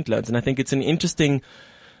back our student loans. And I think it's an interesting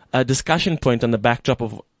discussion point on the backdrop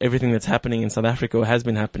of everything that's happening in South Africa or has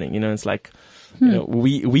been happening. It's like,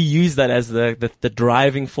 we use that as the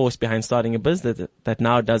driving force behind starting a business that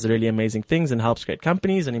now does really amazing things and helps create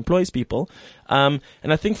companies and employs people. And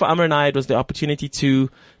I think for Amr and I, it was the opportunity to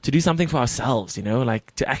do something for ourselves,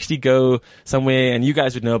 like to actually go somewhere, and you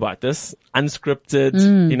guys would know about this, unscripted,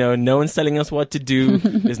 no one's telling us what to do.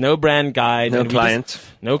 There's no brand guide.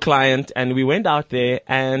 No client. And we went out there,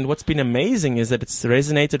 and what's been amazing is that it's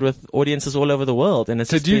resonated with audiences all over the world. And it's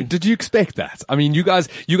did you expect that? I mean, you guys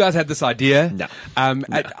had this idea. No.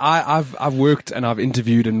 I've worked and I've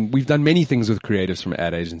interviewed, and we've done many things with creatives from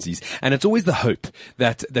ad agencies, and it's always the hope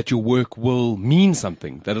that your work will mean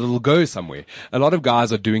something, that it'll go somewhere. A lot of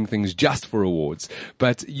guys are doing things just for awards,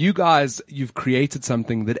 but you've created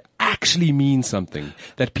something that actually means something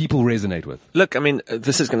that people resonate with. Look, I mean,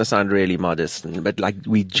 this is going to sound really modest, but like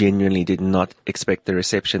we genuinely did not expect the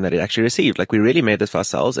reception that it actually received. Like we really made this for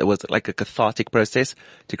ourselves. It was like a cathartic process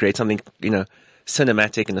to create something,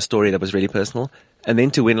 cinematic and a story that was really personal. And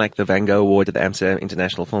then to win like the Van Gogh Award at the Amsterdam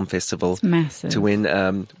International Film Festival. It's massive. To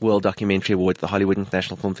win World Documentary Award at the Hollywood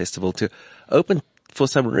International Film Festival. To open for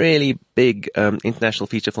some really big international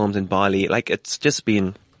feature films in Bali. Like it's just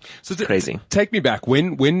been crazy. Take me back.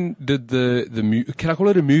 When did can I call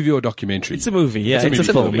it a movie or a documentary? It's a movie, yeah. It's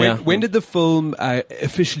a film, yeah. When did the film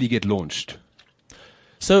officially get launched?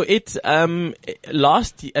 So it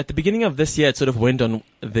at the beginning of this year, it sort of went on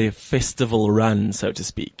the festival run, so to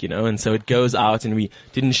speak, and so it goes out, and we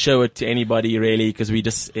didn't show it to anybody really because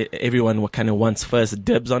everyone kind of wants first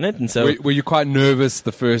dibs on it, and so were you quite nervous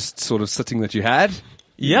the first sort of sitting that you had?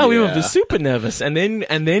 Yeah, we were super nervous, and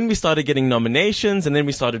then we started getting nominations, and then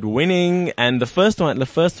we started winning. And the first sort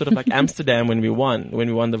of like Amsterdam when we won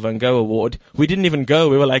the Van Gogh Award, we didn't even go.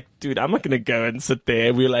 We were like, dude, I'm not gonna go and sit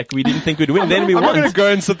there. We were like, we didn't think we'd win. Then we won. I'm not gonna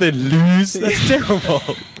go and sit there and lose. That's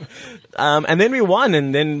terrible. And then we won,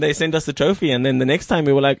 and then they sent us the trophy. And then the next time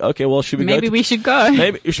we were like, okay, well, should we Maybe we should go.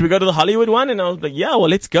 Maybe should we go to the Hollywood one? And I was like, yeah, well,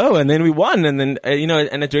 let's go. And then we won, and then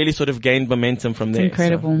and it really sort of gained momentum from there.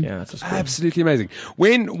 Incredible. So, yeah, it was cool. Absolutely amazing.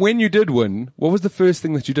 When you did win, what was the first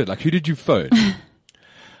thing that you did? Like, who did you phone?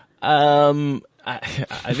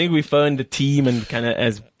 I think we phoned the team and kind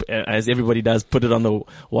of, as everybody does, put it on the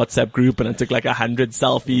WhatsApp group, and I took like 100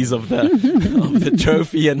 selfies of the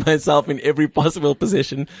trophy and myself in every possible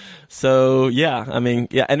position. So yeah,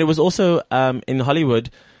 and it was also in Hollywood.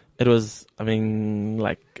 It was,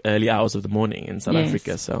 like early hours of the morning in South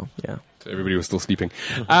Africa. So yeah. So everybody was still sleeping.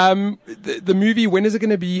 The movie, when is it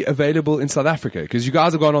going to be available in South Africa? Because you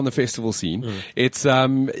guys have gone on the festival scene. It's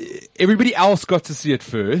everybody else got to see it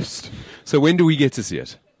first. So when do we get to see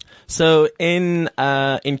it? So in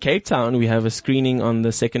Cape Town, we have a screening on the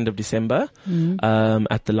 2nd of December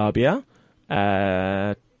at the Labia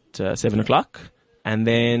at 7:00, and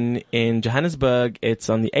then in Johannesburg, it's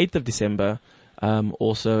on the 8th of December,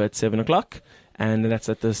 also at 7:00. And that's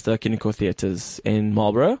at the Ster-Kinekor Theatres in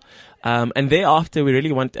Marlborough. And thereafter, we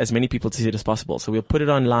really want as many people to see it as possible. So we'll put it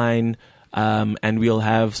online, and we'll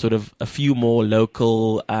have sort of a few more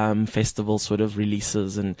local festival sort of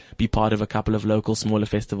releases and be part of a couple of local smaller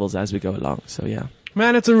festivals as we go along. So yeah.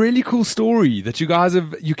 Man, it's a really cool story that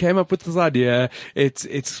you came up with this idea.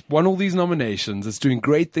 It's won all these nominations. It's doing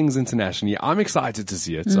great things internationally. I'm excited to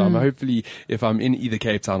see it. So I'm hopefully, if I'm in either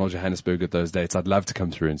Cape Town or Johannesburg at those dates, I'd love to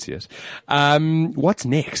come through and see it. What's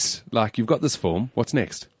next? Like, you've got this film. What's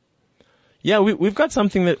next? Yeah, we've got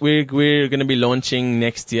something that we're going to be launching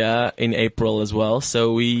next year in April as well.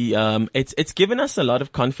 So it's given us a lot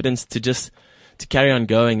of confidence to carry on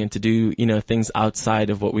going and to do, things outside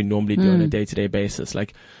of what we normally do on a day-to-day basis.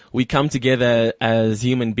 Like, we come together as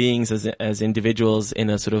human beings, as individuals in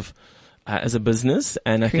a sort of, as a business.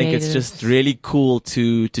 And I think it's just really cool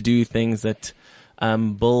to do things that,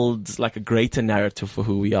 builds like a greater narrative for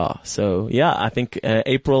who we are. So yeah, I think,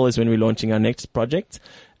 April is when we're launching our next project.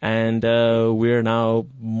 And we're now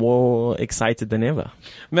more excited than ever.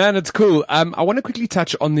 Man, it's cool. I want to quickly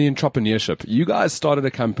touch on the entrepreneurship. You guys started a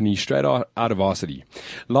company straight out of varsity.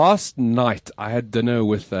 Last night, I had dinner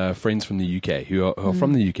with friends from the UK who are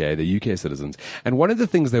from the UK, they're UK citizens. And one of the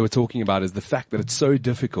things they were talking about is the fact that it's so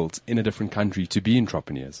difficult in a different country to be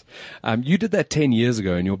entrepreneurs. You did that 10 years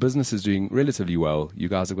ago, and your business is doing relatively well. You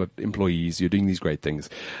guys have got employees. You're doing these great things.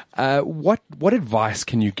 What advice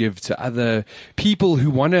can you give to other people who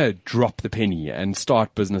want to drop the penny and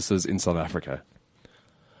start businesses in South Africa?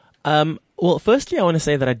 Well, firstly, I want to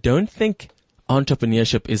say that I don't think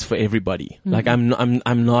entrepreneurship is for everybody. Like, I'm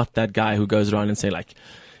not that guy who goes around and say, like,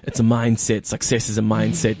 it's a mindset. Success is a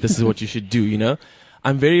mindset. This is what you should do,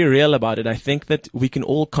 I'm very real about it. I think that we can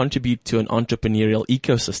all contribute to an entrepreneurial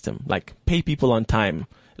ecosystem, like pay people on time.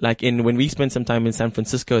 Like, when we spend some time in San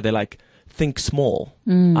Francisco, they're like, think small,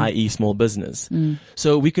 i.e. small business.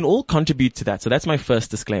 So we can all contribute to that. So that's my first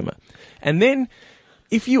disclaimer. And then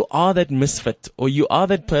if you are that misfit, or you are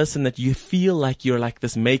that person that you feel like you're like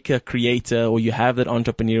this maker, creator, or you have that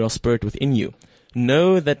entrepreneurial spirit within you,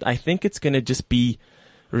 know that I think it's going to just be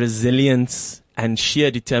resilience and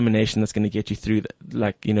sheer determination that's going to get you through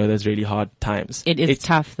those really hard times. It's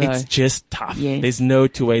tough though. It's just tough. Yes. There's no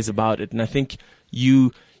two ways about it. And I think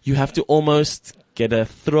you have to almost get a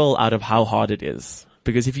thrill out of how hard it is.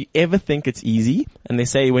 Because if you ever think it's easy, and they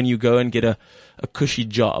say when you go and get a cushy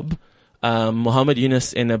job, Muhammad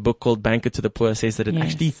Yunus in a book called Banker to the Poor says that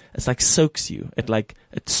it's like soaks you.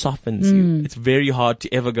 It softens you. It's very hard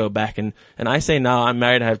to ever go back. And I say now, I'm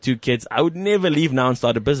married, I have 2 kids. I would never leave now and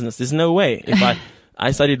start a business. There's no way. If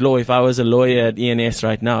I studied law, if I was a lawyer at ENS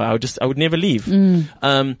right now, I would never leave.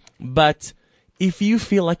 But if you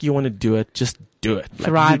feel like you want to do it, just do it.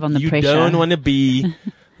 Thrive on the pressure. You don't want to be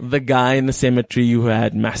the guy in the cemetery who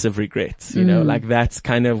had massive regrets. That's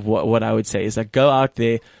kind of what I would say is like, go out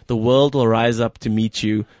there. The world will rise up to meet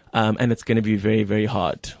you. And it's going to be very, very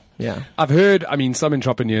hard. Yeah. I've heard, some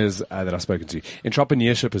entrepreneurs that I've spoken to,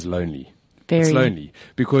 entrepreneurship is lonely. Very. It's lonely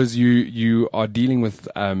because you are dealing with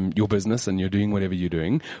your business and you're doing whatever you're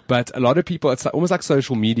doing. But a lot of people, it's almost like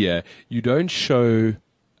social media. You don't show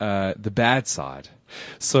the bad side.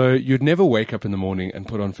 So you'd never wake up in the morning and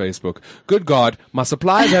put on Facebook, good God, my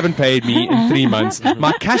suppliers haven't paid me in 3 months.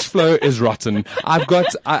 My cash flow is rotten. I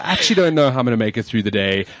actually don't know how I'm going to make it through the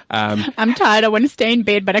day. I'm tired. I want to stay in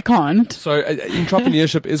bed, but I can't. So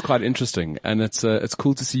entrepreneurship is quite interesting, and it's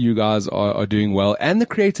cool to see you guys are doing well. And the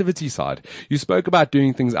creativity side. You spoke about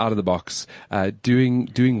doing things out of the box,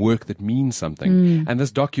 doing work that means something. And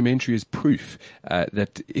this documentary is proof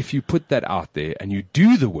that if you put that out there and you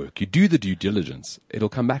do the work, you do the due diligence, it'll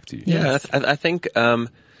come back to you. Yeah, I think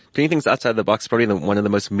doing things outside the box is probably one of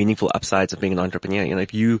the most meaningful upsides of being an entrepreneur.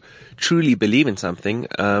 If you truly believe in something,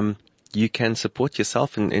 you can support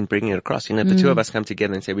yourself in bringing it across. If the two of us come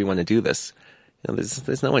together and say we want to do this,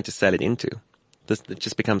 there's no one to sell it into. It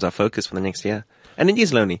just becomes our focus for the next year. And it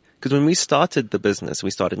is lonely because when we started the business,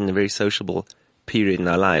 we started in a very sociable period in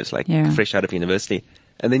our lives, fresh out of university.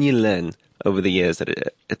 And then you learn over the years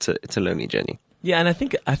that it's a lonely journey. Yeah, and I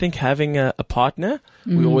think having a partner,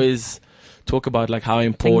 we always talk about like how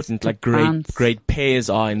important like great pairs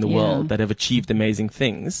are in the world that have achieved amazing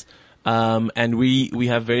things. And we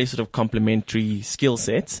have very sort of complementary skill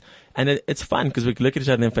sets, and it's fun because we can look at each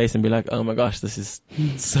other in the face and be like, oh my gosh, this is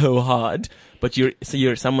so hard. But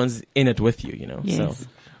someone's in it with you, Yes. So.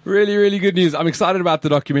 Really, really good news. I'm excited about the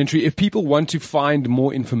documentary. If people want to find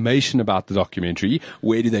more information about the documentary,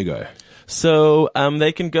 where do they go? So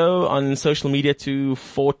they can go on social media to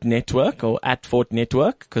Fort Network or at Fort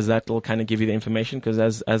Network, because that will kind of give you the information, because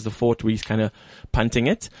as the Fort, we're kind of punting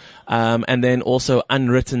it. And then also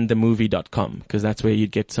unwrittenthemovie.com, because that's where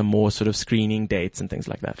you'd get some more sort of screening dates and things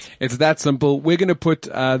like that. It's that simple. We're going to put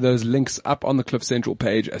those links up on the Cliff Central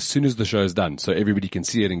page as soon as the show's done, so everybody can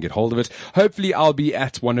see it and get hold of it. Hopefully I'll be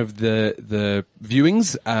at one of the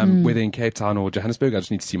viewings, whether in Cape Town or Johannesburg. I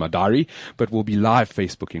just need to see my diary, but we'll be live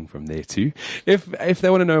Facebooking from there too. If they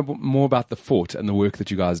want to know more about the Fort and the work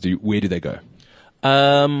that you guys do, where do they go?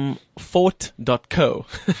 Fort.co.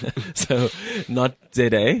 So not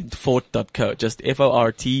ZA, fort.co, just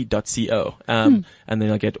FORT.co. And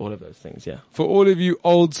then I'll get all of those things, yeah. For all of you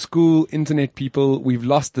old school internet people, we've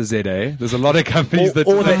lost the ZA. There's a lot of companies that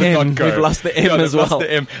or the M. .co. We've lost the M as well. Lost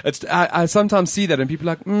the M. I sometimes see that and people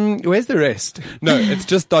are like, where's the rest? No, it's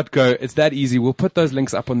just .go. It's that easy. We'll put those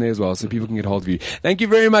links up on there as well so people can get hold of you. Thank you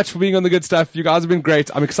very much for being on The Good Stuff. You guys have been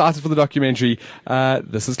great. I'm excited for the documentary.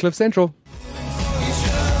 This is Cliff Central.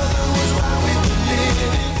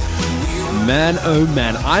 Man, oh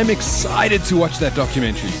man, I'm excited to watch that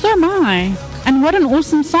documentary. So am I. And what an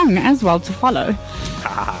awesome song as well to follow.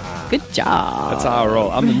 Good job. That's how I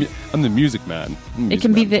roll. I'm the music man. It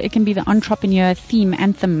can be the entrepreneur theme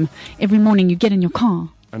anthem. Every morning you get in your car.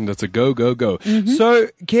 And it's a go, go, go. So,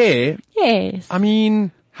 Kay, Yes. I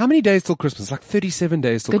mean, how many days till Christmas? Like 37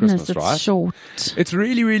 days till Goodness, Christmas, it's right? short. It's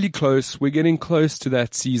really, really close. We're getting close to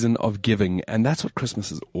that season of giving, and that's what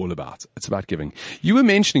Christmas is all about. It's about giving. You were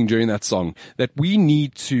mentioning during that song that we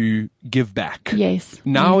need to give back. Yes.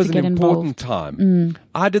 Now we is need an to get important involved. time.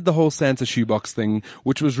 I did the whole Santa shoebox thing,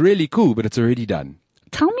 which was really cool, but it's already done.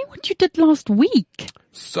 Tell me what you did last week.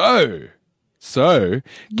 So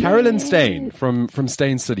Carolyn Stain from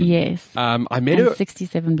Stain City. Yes. I met And her.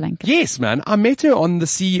 67 blankets. Yes, man. I met her on the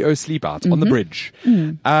CEO sleep out on the bridge.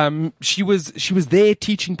 She was there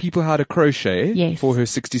teaching people how to crochet Yes. for her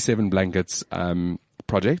 67 blankets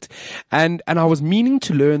project. And I was meaning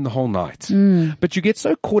to learn the whole night. But you get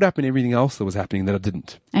so caught up in everything else that was happening that I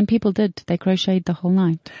didn't. And people did. They crocheted the whole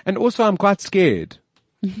night. And also I'm quite scared.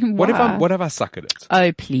 What if I suck at it?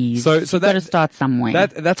 Oh, please. So You've got to start somewhere.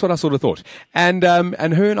 That's what I sort of thought. And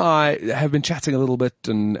her and I have been chatting a little bit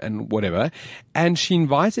and whatever. And she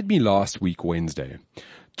invited me last week, Wednesday,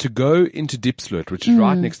 to go into Diepsloot, which is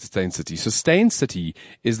right next to Stain City. So Stain City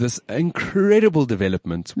is this incredible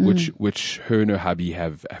development which her and her hubby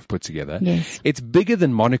have put together. Yes. It's bigger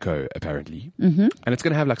than Monaco, apparently. And it's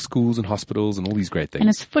going to have like schools and hospitals and all these great things. And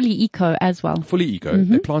it's fully eco as well. Fully eco.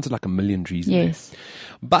 They planted like 1 million trees in there. Yes.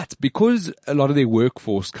 But because a lot of their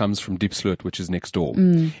workforce comes from Diepsloot, which is next door,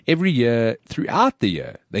 every year, throughout the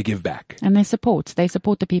year, they give back. And they support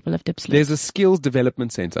the people of Diepsloot. There's a skills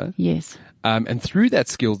development center. Yes. And through that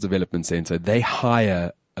skills development center, they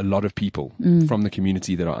hire a lot of people from the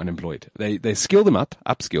community that are unemployed. They skill them up,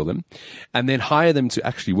 upskill them, and then hire them to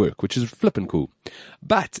actually work, which is flippin' cool.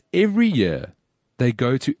 But every year, they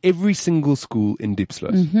go to every single school in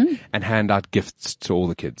Diepsloot and hand out gifts to all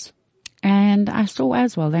the kids. And I saw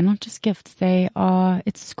as well, they're not just gifts,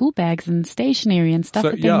 it's school bags and stationery and stuff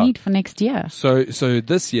that they need for next year. So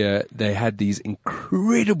this year they had these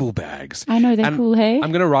incredible bags. I know, they're cool, hey?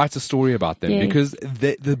 I'm going to write a story about them because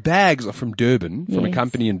the bags are from Durban, from a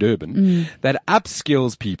company in Durban that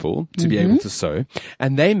upskills people to be able to sew.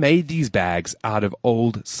 And they made these bags out of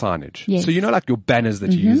old signage. Yes. So you know, like your banners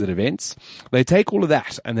that you use at events, they take all of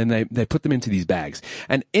that and then they put them into these bags.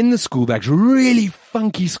 And in the school bags, really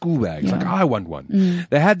funky school bags. Like, I want one.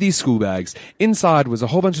 They had these school bags. Inside was a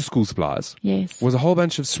whole bunch of school supplies. Yes. Was a whole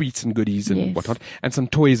bunch of sweets and goodies and whatnot, and some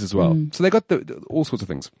toys as well. So they got all sorts of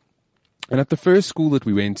things. And at the first school that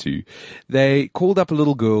we went to, they called up a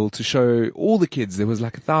little girl to show all the kids. There was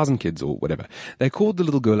like 1,000 kids or whatever. They called the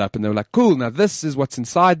little girl up and they were like, cool, now this is what's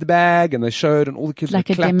inside the bag. And they showed and all the kids like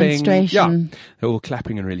were clapping. Like a demonstration. Yeah. They were all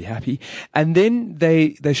clapping and really happy. And then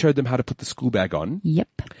they showed them how to put the school bag on.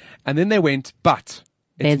 Yep. And then they went, but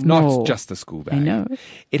it's There's not more. just a school bag. I know.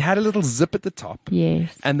 It had a little zip at the top.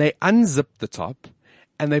 Yes. And they unzipped the top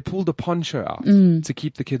and they pulled a poncho out to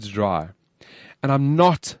keep the kids dry. And I'm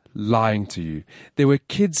not lying to you. There were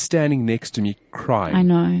kids standing next to me crying. I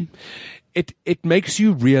know. It makes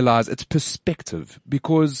you realize it's perspective,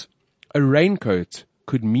 because a raincoat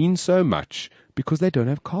could mean so much because they don't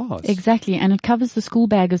have cars. Exactly. And it covers the school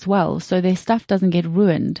bag as well, so their stuff doesn't get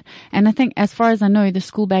ruined. And I think, as far as I know, the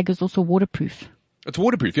school bag is also waterproof. It's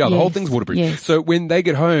waterproof. Yeah, the whole Yes, thing's waterproof. yes. So when they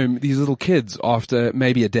get home, these little kids, after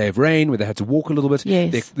maybe a day of rain where they had to walk a little bit,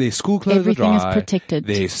 Yes. their school clothes Everything are is dry. protected.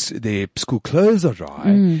 Their school clothes are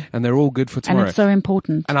dry, and they're all good for And tomorrow. it's so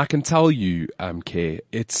important. And I can tell you, Care,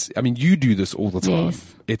 you do this all the time.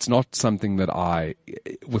 Yes. It's not something that I,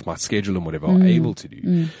 with my schedule and whatever, are able to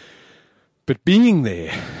do. But being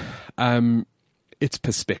there, it's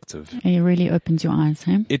perspective. It really opens your eyes,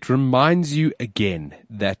 huh? It reminds you again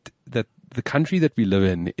that the country that we live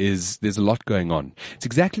in there's a lot going on. It's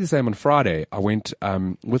exactly the same on Friday. I went,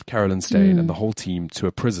 with Carolyn Stain and the whole team to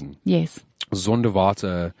a prison. Yes.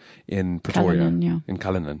 Zonderwater in Pretoria. Cullinan, yeah. In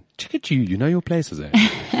Cullinan. Check at you know your places, eh?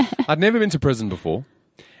 I'd never been to prison before.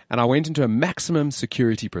 And I went into a maximum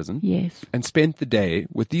security prison. Yes. And spent the day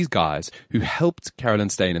with these guys who helped Carolyn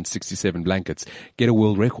Stain and 67 Blankets get a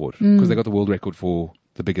world record. Because they got the world record for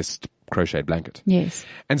the biggest crocheted blanket. Yes.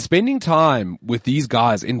 And spending time with these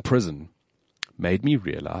guys in prison made me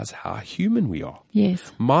realize how human we are.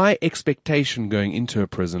 Yes. My expectation going into a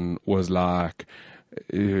prison was like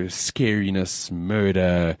scariness,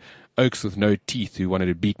 murder, oaks with no teeth who wanted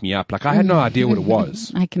to beat me up. Like I had no idea what it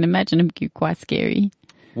was. I can imagine him quite scary.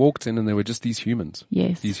 Walked in and there were just these humans.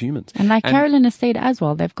 Yes. These humans. And like Carolyn has said as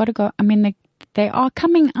well, they've got to go. I mean, they are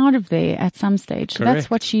coming out of there at some stage. So that's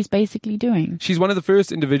what she's basically doing. She's one of the first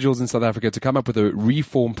individuals in South Africa to come up with a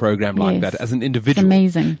reform program like Yes. that as an individual. It's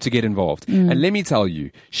amazing. To get involved. And let me tell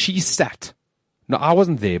you, she sat. No, I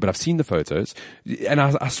wasn't there, but I've seen the photos, and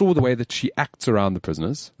I saw the way that she acts around the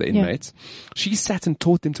prisoners, the inmates. She sat and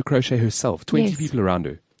taught them to crochet herself. 20 Yes. people around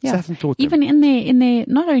her. Yeah. Sat and taught them. Even in their,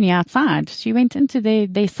 not only outside, she went into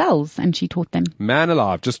their cells and she taught them. Man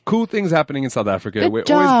alive, just cool things happening in South Africa. Good We're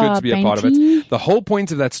job, always good to be a part of Benty. it. The whole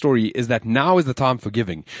point of that story is that now is the time for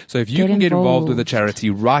giving. So if you Get can get involved with a involved. charity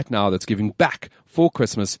right now that's giving back for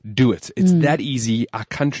Christmas, do it. It's that easy. Our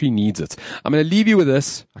country needs it. I'm going to leave you with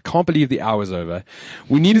this. I can't believe the hour's over.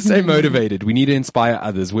 We need to stay motivated. We need to inspire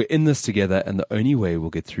others. We're in this together, and the only way we'll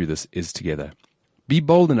get through this is together. Be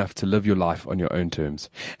bold enough to live your life on your own terms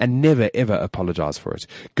and never ever apologize for it.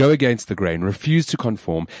 Go against the grain. Refuse to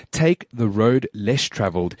conform. Take the road less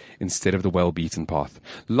traveled instead of the well-beaten path.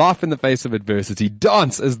 Laugh in the face of adversity.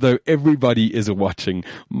 Dance as though everybody is watching.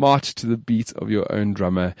 March to the beat of your own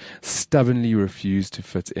drummer. Stubbornly refuse to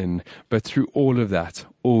fit in. But through all of that,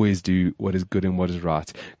 always do what is good and what is right,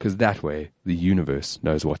 because that way the universe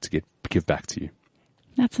knows what to give back to you.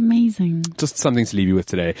 That's amazing. Just something to leave you with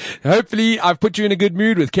today. Hopefully I've put you in a good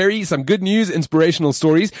mood with Kerry, some good news, inspirational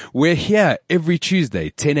stories. We're here every Tuesday,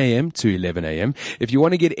 10 a.m. to 11 a.m. If you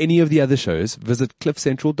want to get any of the other shows, visit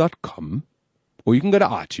cliffcentral.com, or you can go to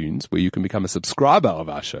iTunes where you can become a subscriber of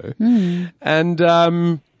our show.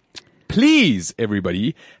 And please,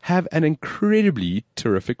 everybody, have an incredibly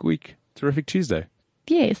terrific week. Terrific Tuesday.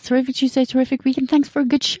 Yes, terrific Tuesday, terrific weekend. Thanks for a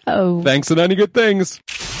good show. Thanks and only good things.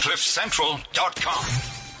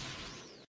 CliffCentral.com